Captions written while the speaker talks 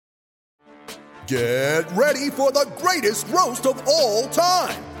Get ready for the greatest roast of all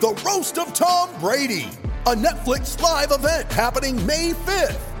time, the Roast of Tom Brady, a Netflix live event happening May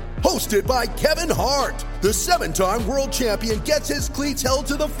 5th. Hosted by Kevin Hart, the 7-time world champion gets his cleats held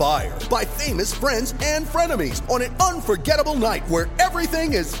to the fire by famous friends and frenemies on an unforgettable night where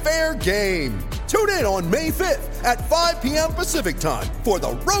everything is fair game. Tune in on May 5th at 5 p.m. Pacific time for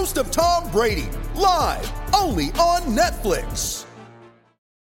the Roast of Tom Brady, live only on Netflix.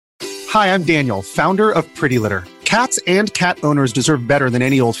 Hi, I'm Daniel, founder of Pretty Litter. Cats and cat owners deserve better than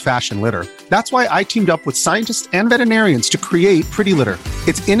any old-fashioned litter. That's why I teamed up with scientists and veterinarians to create Pretty Litter.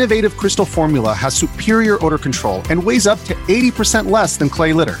 Its innovative crystal formula has superior odor control and weighs up to 80% less than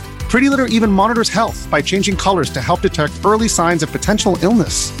clay litter. Pretty Litter even monitors health by changing colors to help detect early signs of potential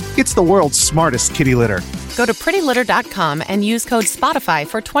illness. It's the world's smartest kitty litter. Go to prettylitter.com and use code SPOTIFY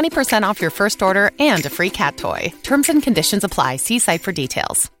for 20% off your first order and a free cat toy. Terms and conditions apply. See site for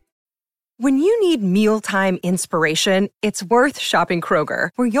details. When you need mealtime inspiration, it's worth shopping Kroger,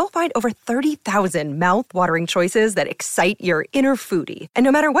 where you'll find over 30,000 mouth-watering choices that excite your inner foodie. And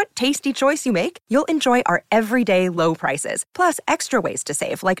no matter what tasty choice you make, you'll enjoy our everyday low prices, plus extra ways to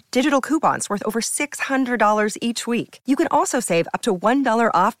save, like digital coupons worth over $600 each week. You can also save up to $1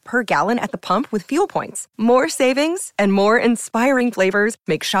 off per gallon at the pump with fuel points. More savings and more inspiring flavors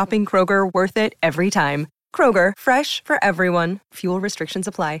make shopping Kroger worth it every time. Kroger, fresh for everyone. Fuel restrictions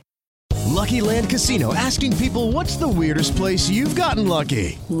apply. Lucky Land Casino, asking people, what's the weirdest place you've gotten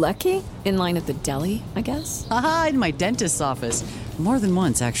lucky? Lucky? In line at the deli, I guess? Aha, in my dentist's office. More than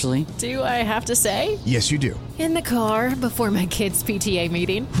once, actually. Do I have to say? Yes, you do. In the car before my kids' PTA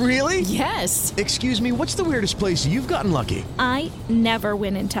meeting. Really? Yes. Excuse me, what's the weirdest place you've gotten lucky? I never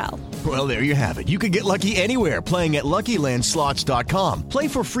win and tell. Well, there you have it. You can get lucky anywhere, playing at LuckyLandSlots.com. Play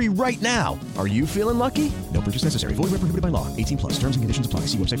for free right now. Are you feeling lucky? No purchase necessary. Void where prohibited by law. 18+. Terms and conditions apply.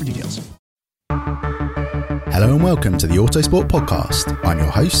 See website for details. Hello and welcome to the Autosport Podcast. I'm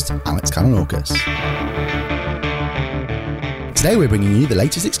your host, Alex Kalinauckas. Today we're bringing you the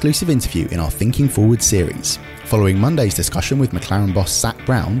latest exclusive interview in our Thinking Forward series. Following Monday's discussion with McLaren boss Zak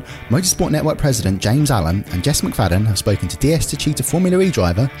Brown, Motorsport Network president James Allen and Jess McFadden have spoken to DS Techeetah Formula E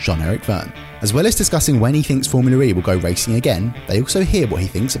driver Jean-Eric Vergne. As well as discussing when he thinks Formula E will go racing again, they also hear what he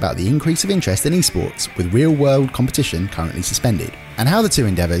thinks about the increase of interest in esports with real-world competition currently suspended, and how the two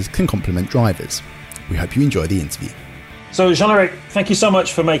endeavours can complement drivers. We hope you enjoy the interview. So Jean-Eric, thank you so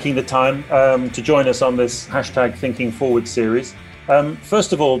much for making the time to join us on this hashtag Thinking Forward series.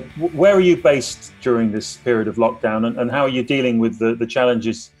 First of all, where are you based during this period of lockdown, and how are you dealing with the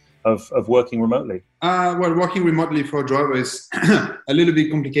challenges of working remotely? Well, working remotely for a driver is a little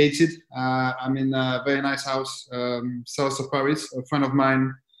bit complicated. I'm in a very nice house south of Paris. A friend of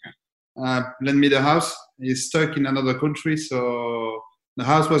mine lent me the house. He's stuck in another country, so the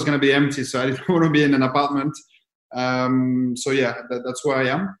house was going to be empty, so I didn't want to be in an apartment. So yeah, that's where I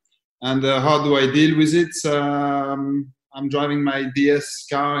am. And how do I deal with it? I'm driving my DS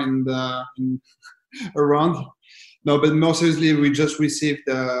car around. No, but more seriously, we just received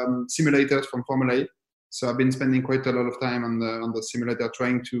simulators from Formula E. So I've been spending quite a lot of time on the simulator,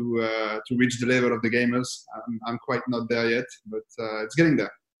 trying to reach the level of the gamers. I'm quite not there yet, but it's getting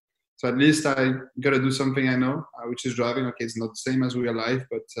there. So at least I got to do something I know, which is driving. Okay, it's not the same as real life,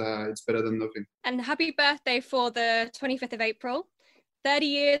 but it's better than nothing. And happy birthday for the 25th of April. 30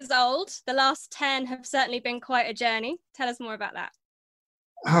 years old. The last 10 have certainly been quite a journey. Tell us more about that.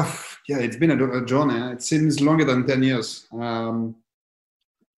 Yeah, it's been a journey. It seems longer than 10 years.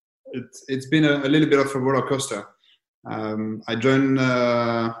 It's been a little bit of a roller coaster. I joined,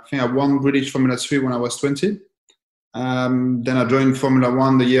 I think I won British Formula 3 when I was 20. Then I joined Formula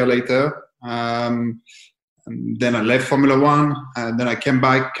 1 the year later. And then I left Formula 1. And then I came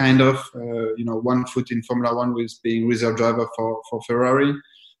back kind of, 1 foot in Formula 1 with being reserve driver for Ferrari.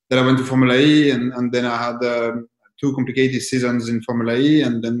 Then I went to Formula E and then I had 2 complicated seasons in Formula E,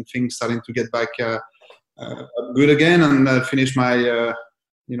 and then things starting to get back good again, and finished my,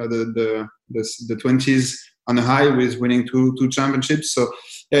 the 20s on a high with winning two championships. So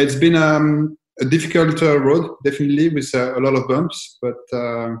yeah, it's been a difficult road, definitely, with a lot of bumps, but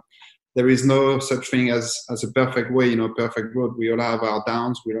there is no such thing as a perfect way, perfect road. We all have our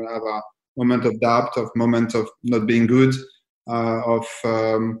downs, we all have our moment of doubt, of moment of not being good, of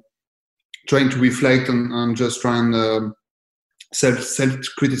trying to reflect and just try and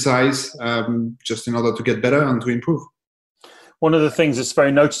self-criticize just in order to get better and to improve. One of the things that's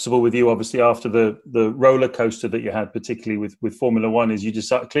very noticeable with you, obviously, after the roller coaster that you had, particularly with Formula One, is you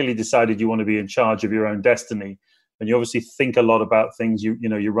clearly decided you want to be in charge of your own destiny. And you obviously think a lot about things. You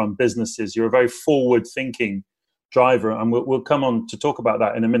run businesses. You're a very forward-thinking driver, and we'll come on to talk about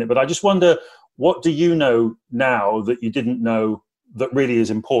that in a minute. But I just wonder, What do you know now that you didn't know that really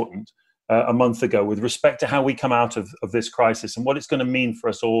is important a month ago with respect to how we come out of this crisis and what it's going to mean for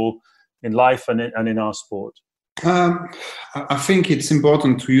us all in life and in our sport? I think it's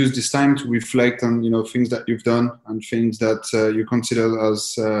important to use this time to reflect on, things that you've done and things that you consider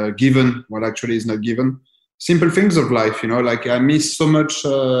as given, what actually is not given. Simple things of life, like I miss so much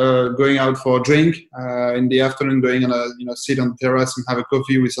going out for a drink in the afternoon, going on sit on the terrace and have a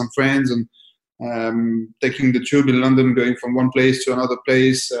coffee with some friends, and taking the tube in London, going from one place to another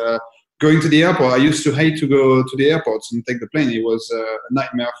place, going to the airport. I used to hate to go to the airports and take the plane. It was a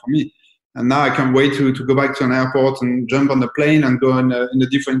nightmare for me. And now I can't wait to go back to an airport and jump on the plane and go in a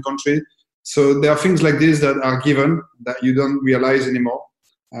different country. So there are things like this that are given that you don't realize anymore,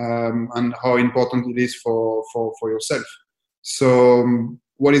 and how important it is for yourself. So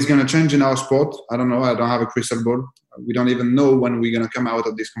what is going to change in our sport? I don't know. I don't have a crystal ball. We don't even know when we're going to come out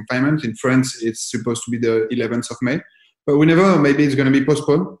of this confinement. In France, it's supposed to be the 11th of May. But we never know. Maybe it's going to be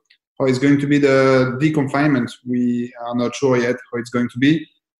postponed. Or it's going to be the deconfinement. We are not sure yet how it's going to be.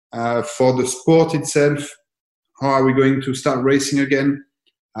 For the sport itself, how are we going to start racing again?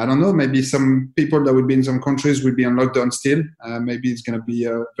 I don't know. Maybe some people that would be in some countries will be on lockdown still. Maybe it's going to be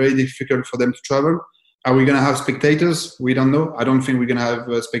very difficult for them to travel. Are we going to have spectators? We don't know. I don't think we're going to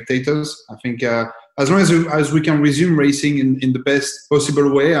have spectators. I think as long as we can resume racing in the best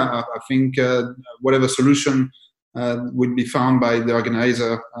possible way, I think whatever solution would be found by the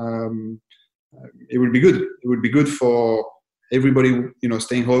organizer, it will be good. It would be good for everybody,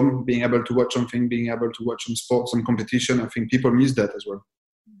 staying home, being able to watch something, being able to watch some sports, some competition. I think people miss that as well.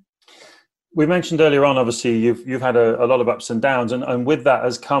 We mentioned earlier on, obviously, you've had a lot of ups and downs, and with that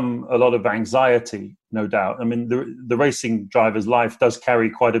has come a lot of anxiety, no doubt. I mean, the racing driver's life does carry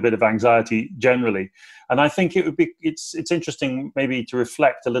quite a bit of anxiety generally, and I think it's interesting maybe to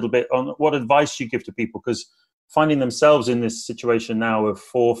reflect a little bit on what advice you give to people, because finding themselves in this situation now of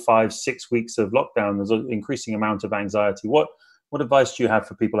 4, 5, 6 weeks of lockdown, there's an increasing amount of anxiety. What advice do you have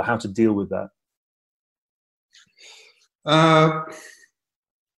for people on how to deal with that?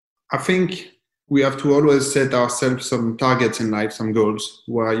 I think we have to always set ourselves some targets in life, some goals,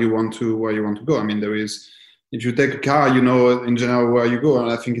 where you want to go. I mean, if you take a car, in general where you go, and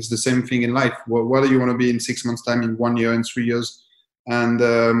I think it's the same thing in life. What do you want to be in 6 months' time, in 1 year, in 3 years? And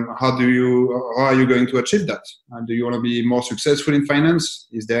how are you going to achieve that? Do you want to be more successful in finance?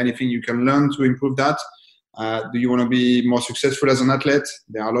 Is there anything you can learn to improve that? Do you want to be more successful as an athlete?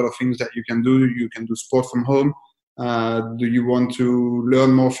 There are a lot of things that you can do. You can do sport from home. Do you want to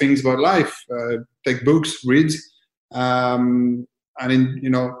learn more things about life? Take books, read. I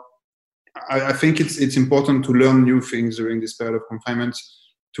think it's important to learn new things during this period of confinement,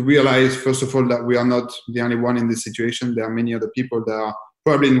 to realize, first of all, that we are not the only one in this situation. There are many other people that are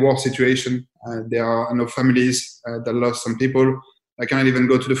probably in war situation. There are families that lost some people that cannot even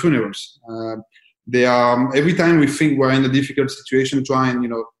go to the funerals. Every time we think we're in a difficult situation, try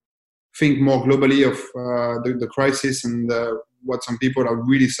and think more globally of the crisis and what some people are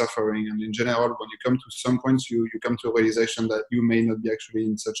really suffering. And in general, when you come to some points, you come to a realization that you may not be actually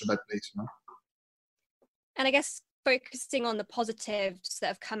in such a bad place. And I guess focusing on the positives that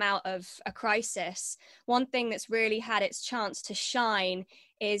have come out of a crisis, one thing that's really had its chance to shine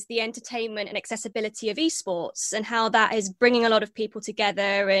is the entertainment and accessibility of esports, and how that is bringing a lot of people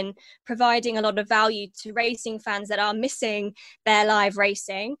together and providing a lot of value to racing fans that are missing their live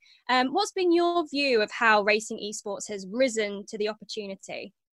racing. What's been your view of how racing esports has risen to the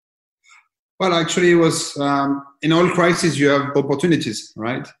opportunity? Well, actually, it was in all crises you have opportunities,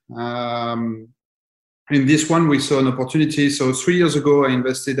 right? In this one, we saw an opportunity. So 3 years ago,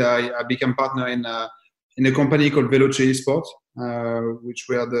 I became partner in a company called Veloce Esports, which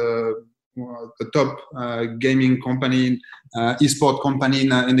were the top gaming company, esport company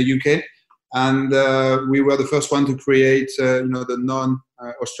in the UK. And we were the first one to create, the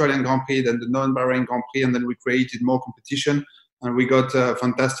non-Australian Grand Prix, then the non-Bahrain Grand Prix, and then we created more competition. And we got a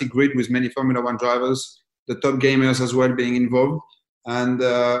fantastic grid with many Formula One drivers, the top gamers as well being involved. And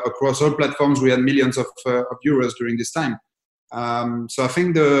across all platforms, we had millions of viewers during this time. So I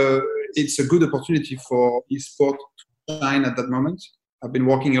think it's a good opportunity for esport to shine at that moment. I've been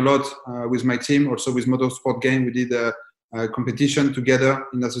working a lot with my team, also with Motorsport Game. We did a competition together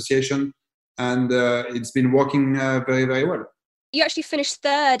in association, and it's been working very, very well. You actually finished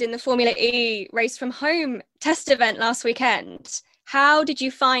third in the Formula E race from home test event last weekend. How did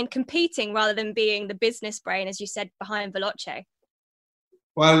you find competing rather than being the business brain, as you said, behind Veloce?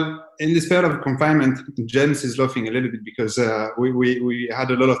 Well, in this period of confinement, James is laughing a little bit because we had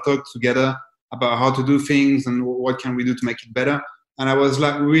a lot of talk together about how to do things and what can we do to make it better. And I was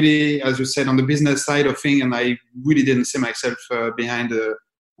like really, as you said, on the business side of things, and I really didn't see myself behind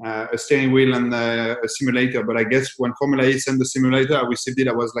a steering wheel and a simulator. But I guess when Formula E sent the simulator, I received it.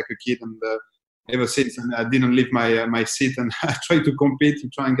 I was like a kid, and ever since, and I didn't leave my seat, and I tried to compete to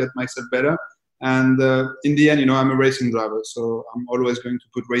try and get myself better. And in the end, I'm a racing driver, so I'm always going to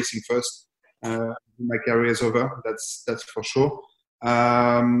put racing first. My career is over. That's for sure.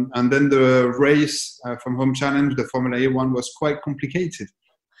 And then the race from Home Challenge, the Formula E one, was quite complicated.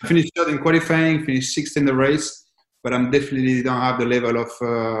 I finished third in qualifying, finished sixth in the race, but I'm definitely don't have the level of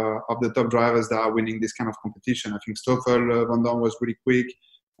the top drivers that are winning this kind of competition. I think Stoffel Van Dorn was really quick.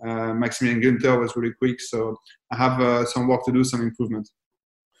 Maximilian Günther was really quick. So I have some work to do, some improvement.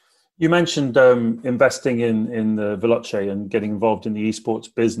 You mentioned investing in the Veloce and getting involved in the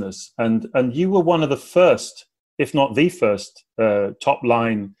esports business, and you were one of the first, if not the first,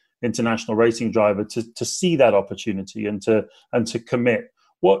 top-line international racing driver to see that opportunity and to commit.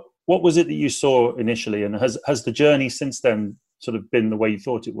 What was it that you saw initially, and has the journey since then sort of been the way you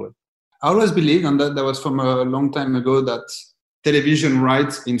thought it would? I always believed, and that was from a long time ago, that television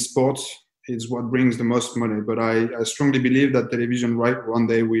rights in sports is what brings the most money. But I strongly believe that television right one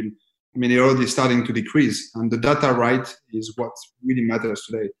day will. I mean, they're already starting to decrease, and the data right is what really matters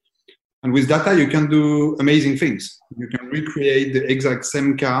today. And with data, you can do amazing things. You can recreate the exact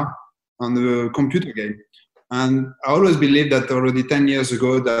same car on the computer game. And I always believed that already 10 years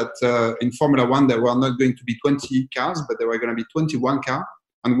ago that in Formula One, there were not going to be 20 cars, but there were going to be 21 cars.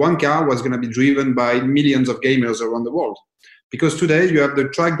 And one car was going to be driven by millions of gamers around the world. Because today you have the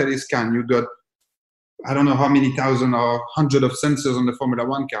track that is scanned. You got, I don't know how many thousand or hundred of sensors on the Formula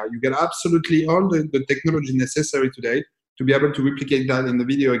One car. You get absolutely all the technology necessary today to be able to replicate that in the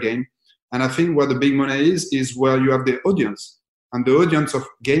video game. And I think where the big money is where you have the audience. And the audience of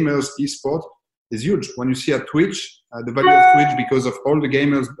gamers eSport is huge. When you see at Twitch, the value of Twitch, because of all the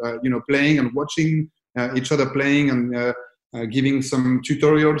gamers, playing and watching each other playing and giving some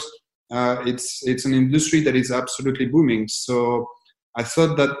tutorials, it's an industry that is absolutely booming. So I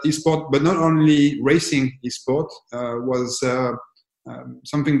thought that eSport, but not only racing eSport, was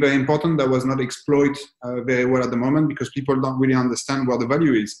something very important that was not exploited very well at the moment, because people don't really understand what the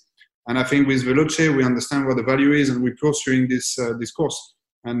value is. And I think with Veloce, we understand what the value is, and we're pursuing this course.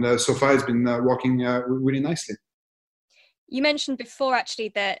 And so far, it's been working really nicely. You mentioned before,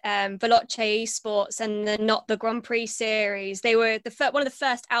 actually, that Veloce Esports and the Grand Prix series, they were one of the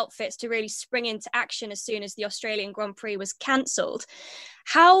first outfits to really spring into action as soon as the Australian Grand Prix was cancelled.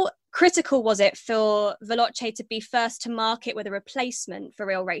 How critical was it for Veloce to be first to market with a replacement for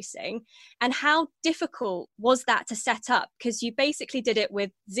real racing? And how difficult was that to set up? Because you basically did it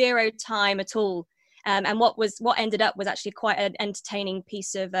with zero time at all. And what ended up was actually quite an entertaining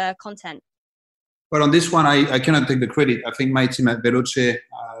piece of content. Well, on this one, I cannot take the credit. I think my team at Veloce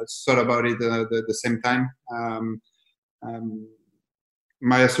thought about it the same time.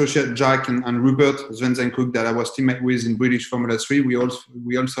 My associate Jack and Rupert Svensen-Cook, that I was teammate with in British Formula 3, we all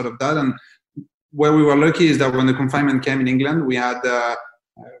thought of that. And where we were lucky is that when the confinement came in England, we had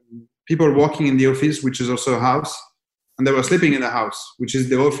people working in the office, which is also a house, and they were sleeping in the house, which is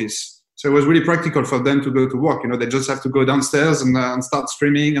the office. So it was really practical for them to go to work. They just have to go downstairs and start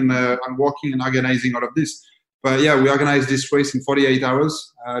streaming and working and organizing all of this. But yeah, we organized this race in 48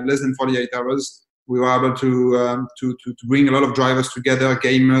 hours, less than 48 hours. We were able to bring a lot of drivers together,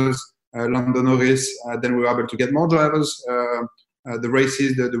 gamers, Lando Norris. Then we were able to get more drivers, the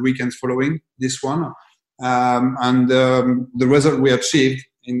races, the weekends following this one. And the result we achieved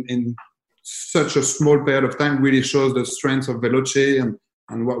in such a small period of time really shows the strength of Veloce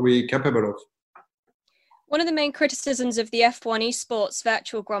and what we're capable of. One of the main criticisms of the F1 Esports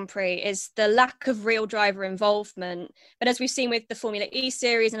Virtual Grand Prix is the lack of real driver involvement. But as we've seen with the Formula E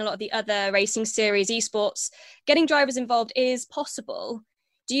series and a lot of the other racing series esports, getting drivers involved is possible.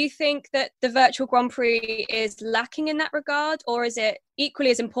 Do you think that the Virtual Grand Prix is lacking in that regard, or is it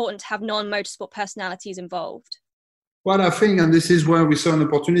equally as important to have non-motorsport personalities involved? Well, I think, and this is where we saw an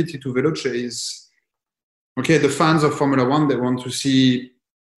opportunity to Veloce, is, okay, the fans of Formula One, they want to see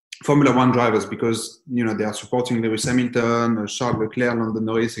Formula One drivers because, they are supporting Lewis Hamilton, Charles Leclerc, Lando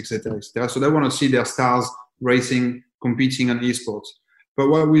Norris, etc., etc. So they want to see their stars racing, competing on esports. But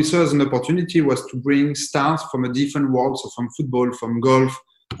what we saw as an opportunity was to bring stars from a different world, so from football, from golf,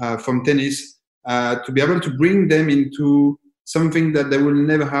 from tennis, to be able to bring them into something that they will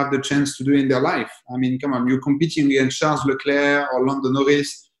never have the chance to do in their life. I mean, come on, you're competing against Charles Leclerc or Lando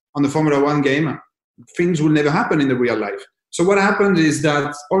Norris on the Formula One game. Things will never happen in the real life. So what happened is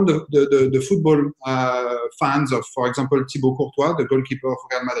that all the football fans of, for example, Thibaut Courtois, the goalkeeper of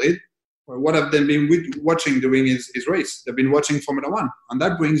Real Madrid, what have they been watching during his race? They've been watching Formula One, and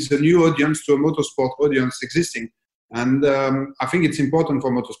that brings a new audience to a motorsport audience existing. And I think it's important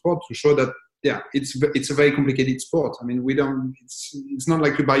for motorsport to show that, it's a very complicated sport. I mean, it's not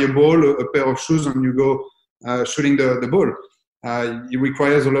like you buy a ball, a pair of shoes, and you go shooting the ball. It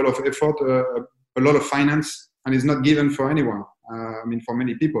requires a lot of effort, a lot of finance, and it's not given for anyone. For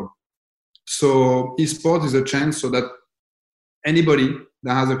many people. So esports is a chance so that anybody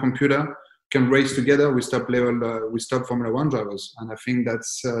that has a computer can race together with top Formula One drivers, and I think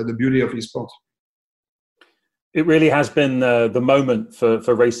that's the beauty of esports. It really has been the moment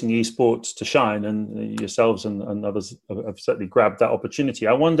for racing esports to shine, and yourselves and others have certainly grabbed that opportunity.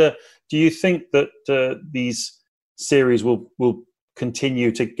 I wonder, do you think that these series will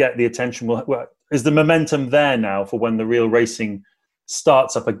continue to get the attention? Is the momentum there now for when the real racing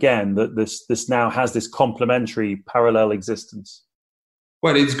starts up again, that this now has this complementary parallel existence?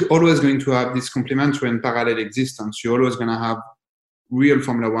 Well, it's always going to have this complementary and parallel existence. You're always going to have real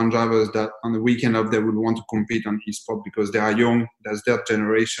Formula One drivers that on the weekend of they will want to compete on eSport because they are young, that's their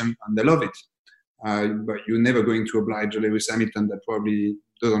generation, and they love it. But you're never going to oblige Lewis Hamilton that probably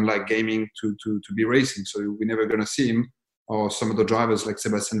doesn't like gaming to be racing. So we're never going to see him. Or some of the drivers like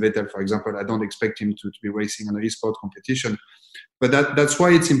Sebastian Vettel, for example, I don't expect him to be racing on an eSport competition. But that's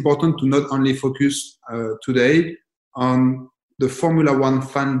why it's important to not only focus today on the Formula One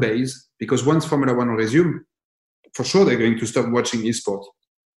fan base, because once Formula One resume, for sure they're going to stop watching eSport.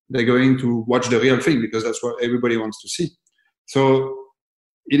 They're going to watch the real thing because that's what everybody wants to see. So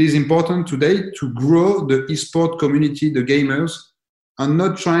it is important today to grow the eSport community, the gamers, and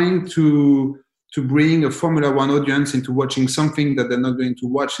not trying to bring a Formula One audience into watching something that they're not going to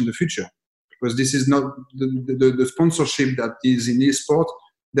watch in the future. Because this is not the sponsorship that is in eSport.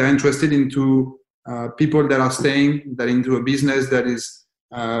 They're interested into people that are staying, that into a business that is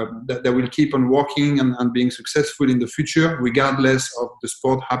that will keep on working and being successful in the future, regardless of the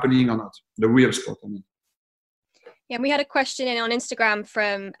sport happening or not, the real sport, I mean. Yeah, and we had a question in on Instagram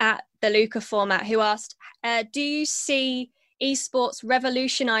from @theluca_format who asked, do you see esports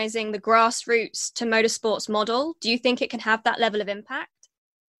revolutionizing the grassroots to motorsports model? Do you think it can have that level of impact?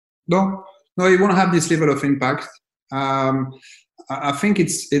 No, it won't have this level of impact. I think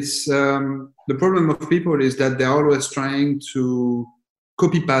it's the problem of people is that they're always trying to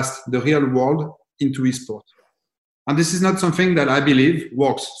copy past the real world into esport. And this is not something that I believe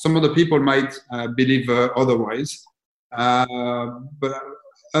works. Some other people might believe otherwise. But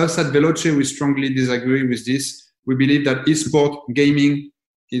us at Veloce, we strongly disagree with this. We believe that esport gaming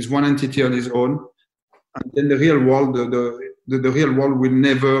is one entity on its own. And then the real world, the real world will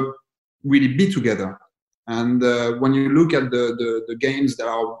never really be together. And when you look at the games that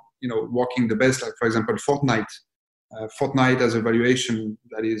are working the best, like for example Fortnite, Fortnite has a valuation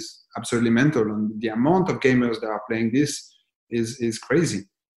that is absolutely mental, and the amount of gamers that are playing this is crazy.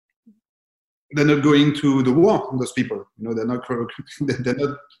 They're not going to the war, those people. They're not.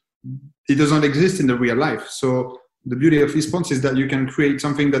 It doesn't exist in the real life. So the beauty of esports is that you can create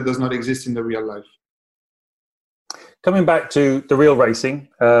something that does not exist in the real life. Coming back to the real racing,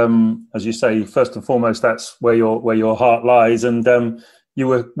 as you say, first and foremost, that's where your heart lies. And you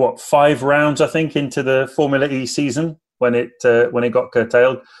were 5 rounds, I think, into the Formula E season when it got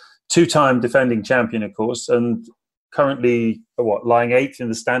curtailed. 2-time defending champion, of course, and currently lying 8th in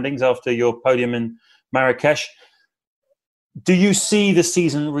the standings after your podium in Marrakesh. Do you see the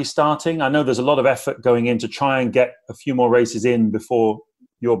season restarting? I know there's a lot of effort going in to try and get a few more races in before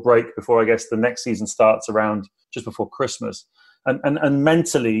your break, before I guess the next season starts around just before Christmas. And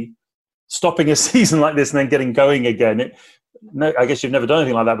mentally, stopping a season like this and then getting going again, I guess you've never done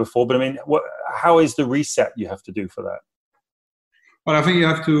anything like that before, but I mean, how is the reset you have to do for that? Well, I think you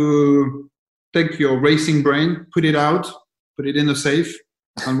have to take your racing brain, put it out, put it in a safe,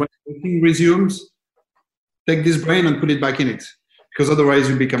 and when everything resumes, take this brain and put it back in it, because otherwise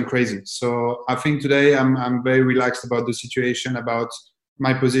you become crazy. So I think today I'm very relaxed about the situation, about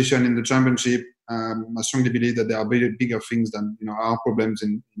my position in the championship. I strongly believe that there are bigger things than our problems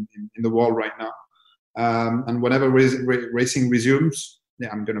in the world right now. And whenever racing resumes,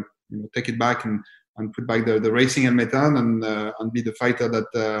 I'm gonna take it back and put back the racing helmet on and be the fighter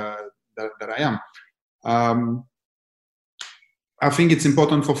that I am. I think it's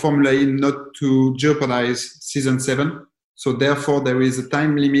important for Formula E not to jeopardize season 7. So therefore, there is a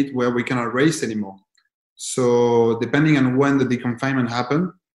time limit where we cannot race anymore. So depending on when the deconfinement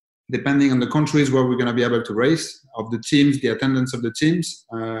happens, depending on the countries where we're going to be able to race, of the teams, the attendance of the teams,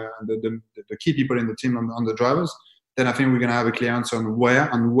 the key people in the team on the drivers, then I think we're going to have a clear answer on where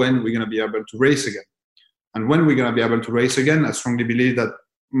and when we're going to be able to race again. And when we're going to be able to race again, I strongly believe that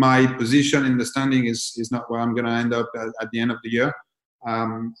my position in the standing is not where I'm going to end up at the end of the year.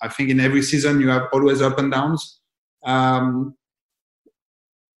 I think in every season you have always up and downs.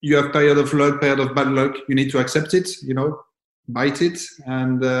 You have period of luck, period of bad luck. You need to accept it, bite it,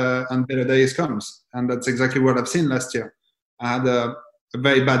 and better days comes. And that's exactly what I've seen last year. I had a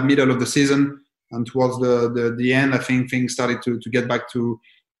very bad middle of the season, and towards the end, I think things started to get back to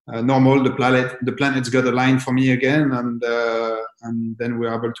normal. The planets got aligned for me again, and then we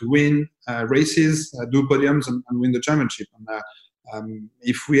were able to win races, do podiums, and win the championship. And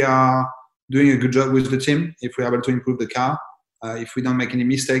if we are doing a good job with the team, if we're able to improve the car, if we don't make any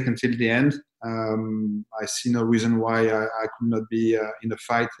mistake until the end, I see no reason why I could not be in the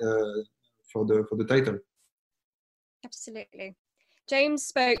fight for the title. Absolutely. James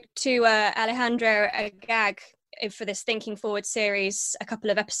spoke to Alejandro Agag for this Thinking Forward series a couple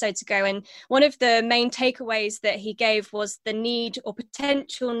of episodes ago, and one of the main takeaways that he gave was the need or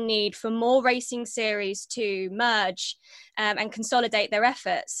potential need for more racing series to merge and consolidate their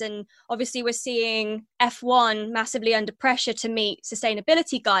efforts. And obviously we're seeing F1 massively under pressure to meet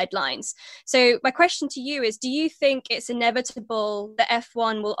sustainability guidelines. So my question to you is, do you think it's inevitable that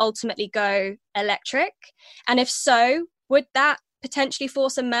F1 will ultimately go electric? And if so, would that potentially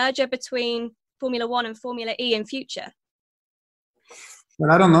force a merger between Formula One and Formula E in future?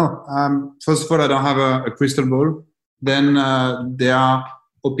 Well, I don't know. First of all, I don't have a crystal ball. Then there are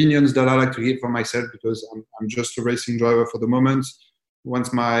opinions that I like to hear for myself, because I'm just a racing driver for the moment.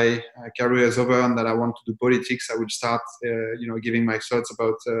 Once my career is over and that I want to do politics, I would start, giving my thoughts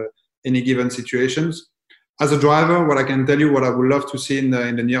about any given situations. As a driver, what I can tell you, what I would love to see in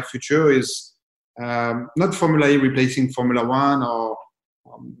the near future is not Formula E replacing Formula One,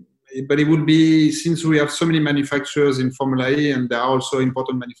 but it would be, since we have so many manufacturers in Formula E and there are also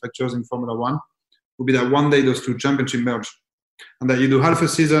important manufacturers in Formula One, would be that one day those two championships merge. And that you do half a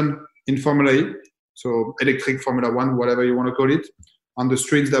season in Formula E, so electric Formula One, whatever you want to call it, on the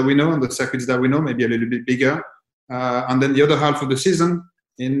streets that we know, on the circuits that we know, maybe a little bit bigger. And then the other half of the season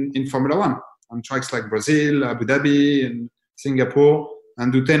in Formula One, on tracks like Brazil, Abu Dhabi, and Singapore,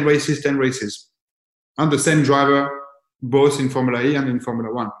 and do 10 races. And the same driver, both in Formula E and in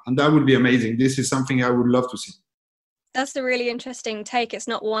Formula One. And that would be amazing. This is something I would love to see. That's a really interesting take. It's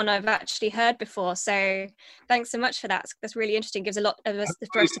not one I've actually heard before. So thanks so much for that. That's really interesting. Gives a lot of us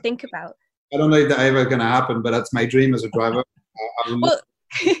for us to think about. I don't know if that's ever going to happen, but that's my dream as a driver. Well,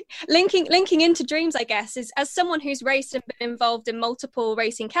 linking into dreams, I guess, is as someone who's raced and been involved in multiple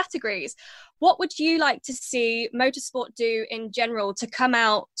racing categories, what would you like to see motorsport do in general to come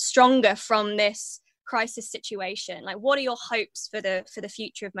out stronger from this crisis situation? Like, what are your hopes for the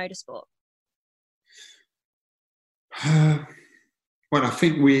future of motorsport? Well, I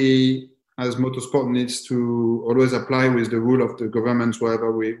think we, as motorsport, needs to always apply with the rule of the governments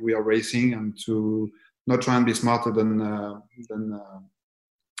wherever we are racing, and to not try and be smarter than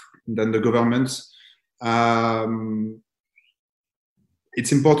the governments.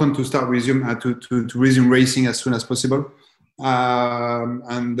 It's important to start to resume racing as soon as possible.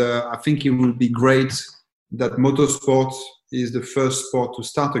 I think it would be great that motorsport is the first sport to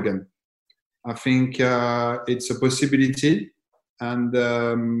start again. I think it's a possibility, and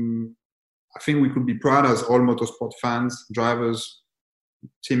I think we could be proud as all motorsport fans, drivers,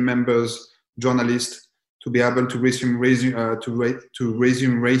 team members, journalists, to be able to resume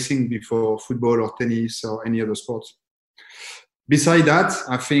racing before football or tennis or any other sport. Beside that,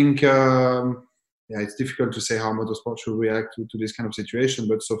 I think it's difficult to say how motorsport should react to this kind of situation,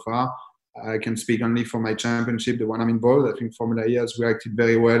 but so far I can speak only for my championship, the one I'm involved. I think Formula E has reacted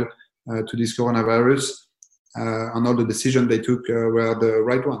very well to this coronavirus, and all the decisions they took were the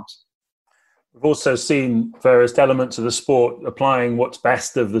right ones. We've also seen various elements of the sport applying what's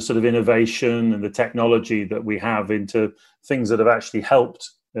best of the sort of innovation and the technology that we have into things that have actually helped,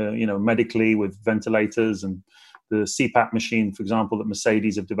 medically, with ventilators and the CPAP machine, for example, that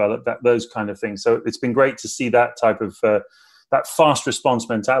Mercedes have developed, those kind of things. So it's been great to see that type of that fast response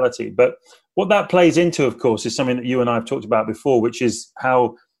mentality. But what that plays into, of course, is something that you and I have talked about before, which is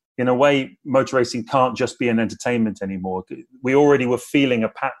how, in a way, motor racing can't just be an entertainment anymore. We already were feeling a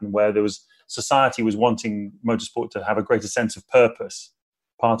pattern where society was wanting motorsport to have a greater sense of purpose,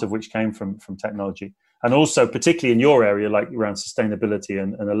 part of which came from technology. And also, particularly in your area, like around sustainability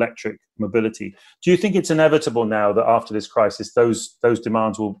and electric mobility. Do you think it's inevitable now that after this crisis, those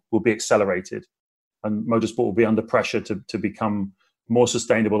demands will be accelerated and motorsport will be under pressure to become more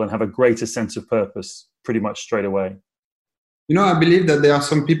sustainable and have a greater sense of purpose pretty much straight away? I believe that there are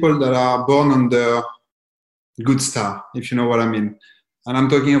some people that are born on the good star, if you know what I mean. And I'm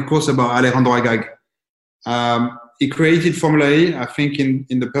talking, of course, about Alejandro Agag. he created Formula E, I think,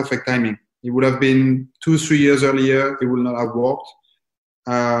 in the perfect timing. It would have been 2-3 years earlier, it would not have worked.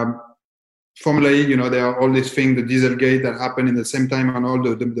 Formula E, there are all these things, the Dieselgate that happened in the same time, and all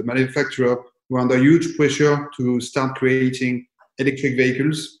the manufacturers were under huge pressure to start creating electric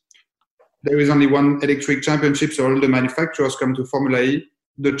vehicles. There is only one electric championship, so all the manufacturers come to Formula E.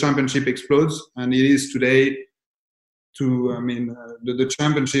 The championship explodes, and it is today. The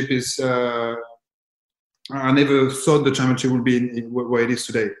championship is. I never thought the championship would be where it is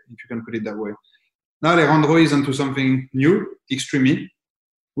today, if you can put it that way. Now Alejandro is onto something new, Extreme E,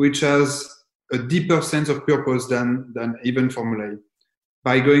 which has a deeper sense of purpose than even Formula E.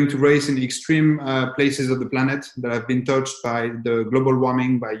 By going to race in extreme places of the planet that have been touched by the global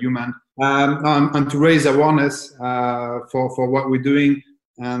warming, by human, and to raise awareness for what we're doing.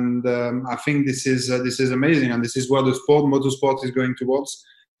 And I think this is amazing, and this is where the motorsport is going towards.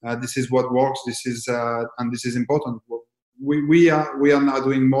 This is what works. This is important. We are now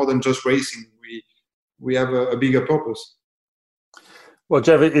doing more than just racing. We have a bigger purpose. Well,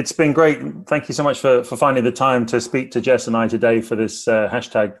 Jeff, it's been great. Thank you so much for finding the time to speak to Jess and I today for this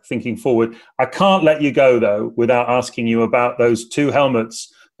hashtag Thinking Forward. I can't let you go, though, without asking you about those two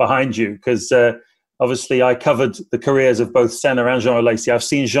helmets behind you, because obviously I covered the careers of both Senna and Jean Alesi. I've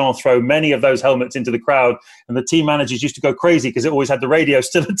seen Jean throw many of those helmets into the crowd, and the team managers used to go crazy because it always had the radio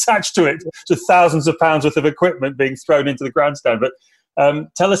still attached to it, so thousands of pounds worth of equipment being thrown into the grandstand. But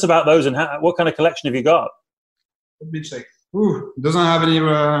tell us about those and what kind of collection have you got? Let me check. Doesn't have any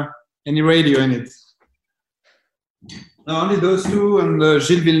radio in it. No, only those two and the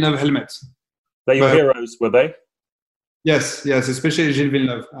Gilles Villeneuve helmets. They're your heroes, were they? Yes, especially Gilles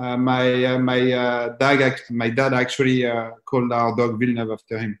Villeneuve. My dad actually called our dog Villeneuve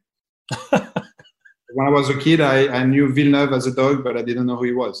after him. When I was a kid, I knew Villeneuve as a dog, but I didn't know who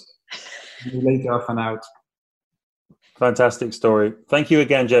he was. Later, I found out. Fantastic story. Thank you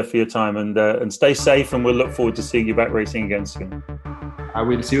again, Jeff, for your time, and stay safe, and we'll look forward to seeing you back racing again soon. I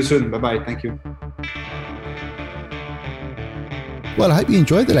will. See you soon. Bye-bye. Thank you. Well, I hope you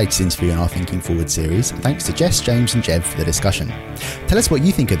enjoyed the latest interview in our Thinking Forward series. Thanks to Jess, James and Jev for the discussion. Tell us what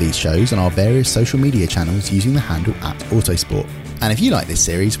you think of these shows on our various social media channels using the handle @Autosport. And if you like this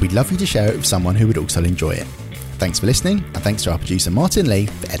series, we'd love you to share it with someone who would also enjoy it. Thanks for listening, and thanks to our producer Martin Lee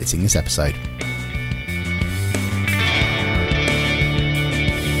for editing this episode.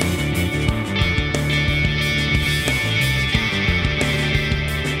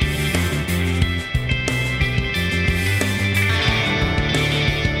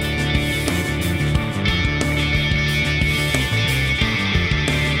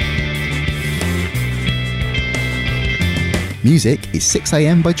 Music is 6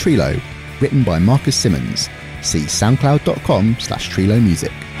 AM by Trilo, written by Marcus Simmons. See soundcloud.com/Trilo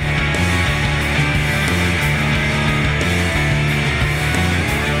Music.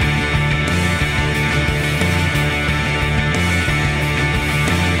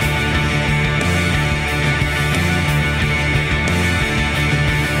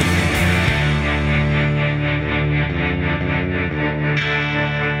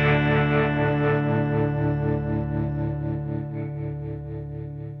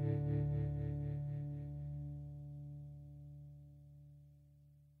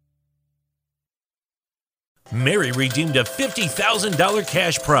 Mary redeemed a $50,000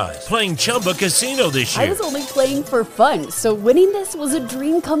 cash prize playing Chumba Casino this year. I was only playing for fun, so winning this was a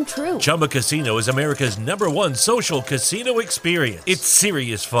dream come true. Chumba Casino is America's #1 social casino experience. It's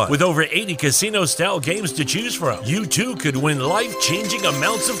serious fun. With over 80 casino-style games to choose from, you too could win life-changing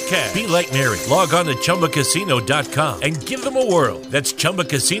amounts of cash. Be like Mary. Log on to ChumbaCasino.com and give them a whirl. That's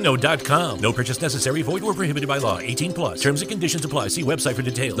ChumbaCasino.com. No purchase necessary. Void where prohibited by law. 18+. Terms and conditions apply. See website for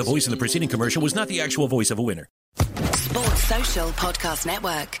details. The voice in the preceding commercial was not the actual voice of a winner. Sports Social Podcast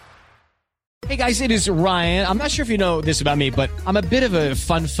Network. Hey guys, it is Ryan. I'm not sure if you know this about me, but I'm a bit of a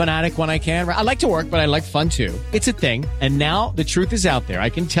fun fanatic when I can. I like to work, but I like fun too. It's a thing. And now the truth is out there. I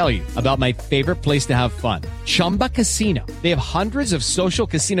can tell you about my favorite place to have fun. Chumba Casino. They have hundreds of social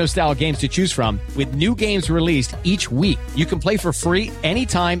casino style games to choose from with new games released each week. You can play for free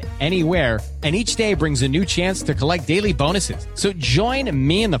anytime, anywhere. And each day brings a new chance to collect daily bonuses. So join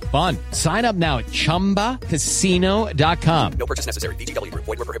me in the fun. Sign up now at ChumbaCasino.com. No purchase necessary. VGW Group.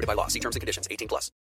 Void where prohibited by law. See terms and conditions. 18+.